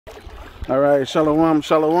Alright, shalom,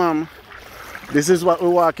 shalom. This is what we're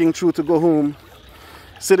walking through to go home.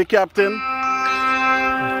 See the captain?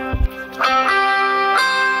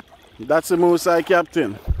 That's the Mosai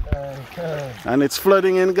captain. And it's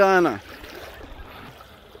flooding in Ghana.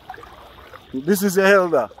 This is the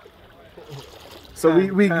elder. So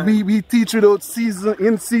we teach without season,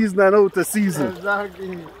 in season and out of season.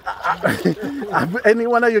 Exactly. Any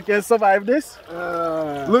one of you can survive this?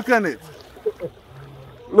 Look on it.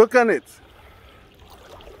 Look on it.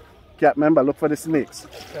 Can't remember, look for the snakes.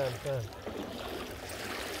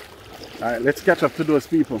 Alright, let's catch up to those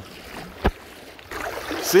people.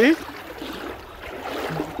 See?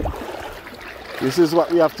 This is what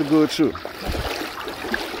we have to go through.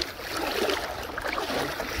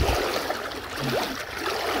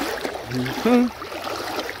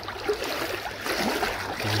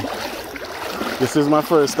 This is my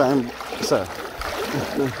first time, sir.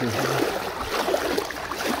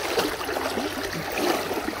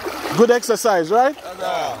 Good exercise, right?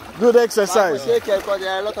 Good exercise. Take care because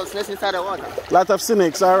there are a lot of snakes inside the water. Lot of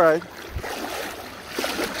snakes, all right.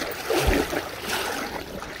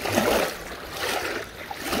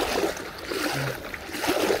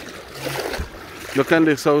 Look at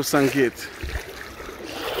this house and gate.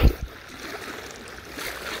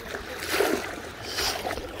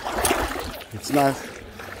 It's nice.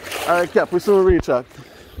 All right, Cap, we soon reach out.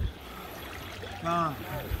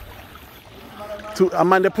 A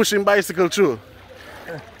man, they're pushing bicycle through.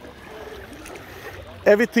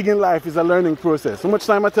 Everything in life is a learning process. How much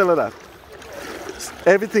time I tell her that?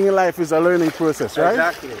 Everything in life is a learning process, right?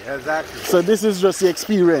 Exactly, exactly. So this is just the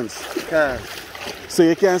experience. Yeah. So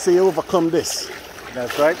you can't say you overcome this.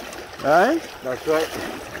 That's right. Right? That's right.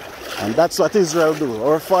 And that's what Israel do.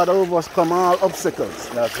 Our Father overcome all obstacles.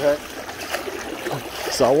 That's right.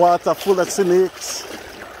 So water full of snakes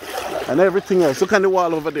and everything else. Look at the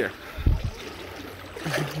wall over there.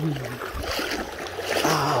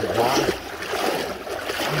 Ah, wow.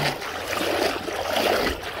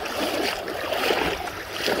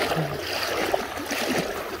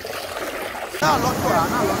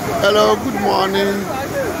 Hello, good morning.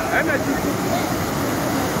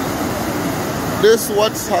 This is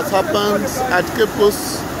what has happened at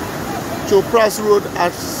Kepos Chopras Road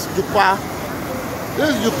at Jupa. This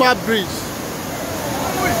is Jupa Bridge.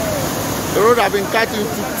 The road has been cut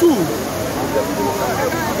into two.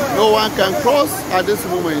 No one can cross at this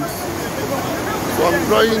moment. So I'm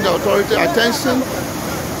drawing the authority attention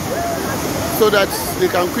so that they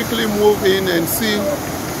can quickly move in and see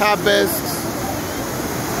how best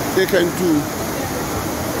they can do.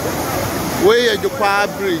 Where the Jupa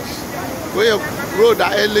Bridge, where road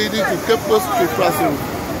that is leading to Kepos to Praso.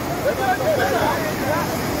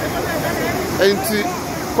 And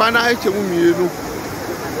Kwana Echemu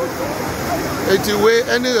and way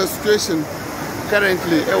any situation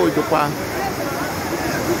currently in Japan.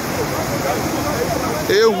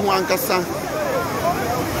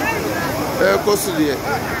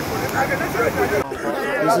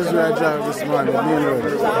 This is where I drive this morning, main road.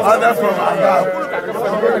 Oh, that's from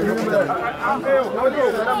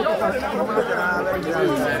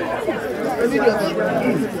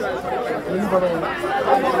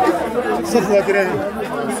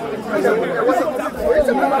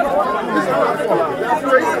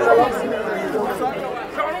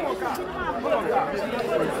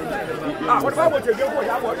what about what you're doing?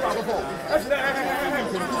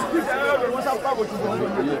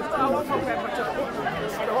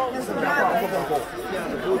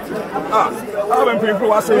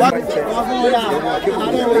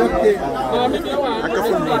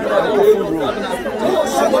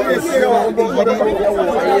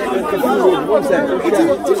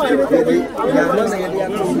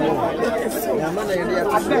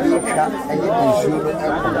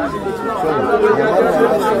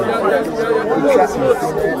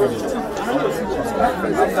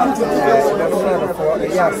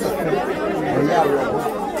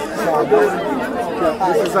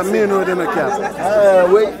 This is a main road in a cap.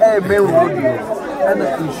 Main road. And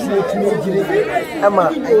you shoot me.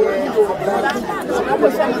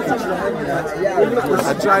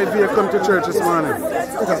 I drive here, come to church this morning.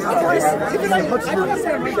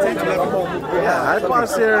 Yeah, I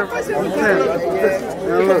pass here 10.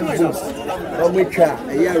 And look.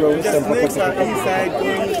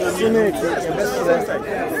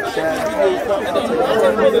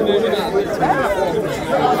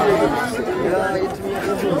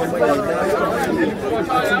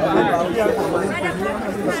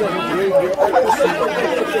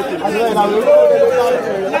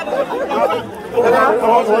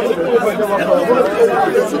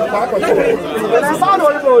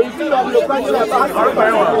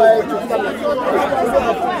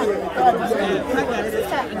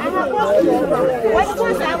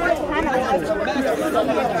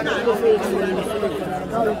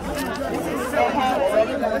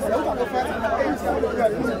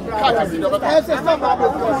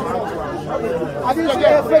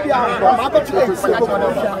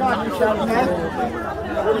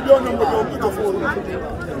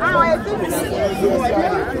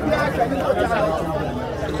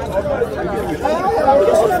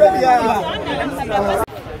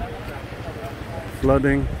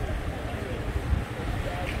 Flooding.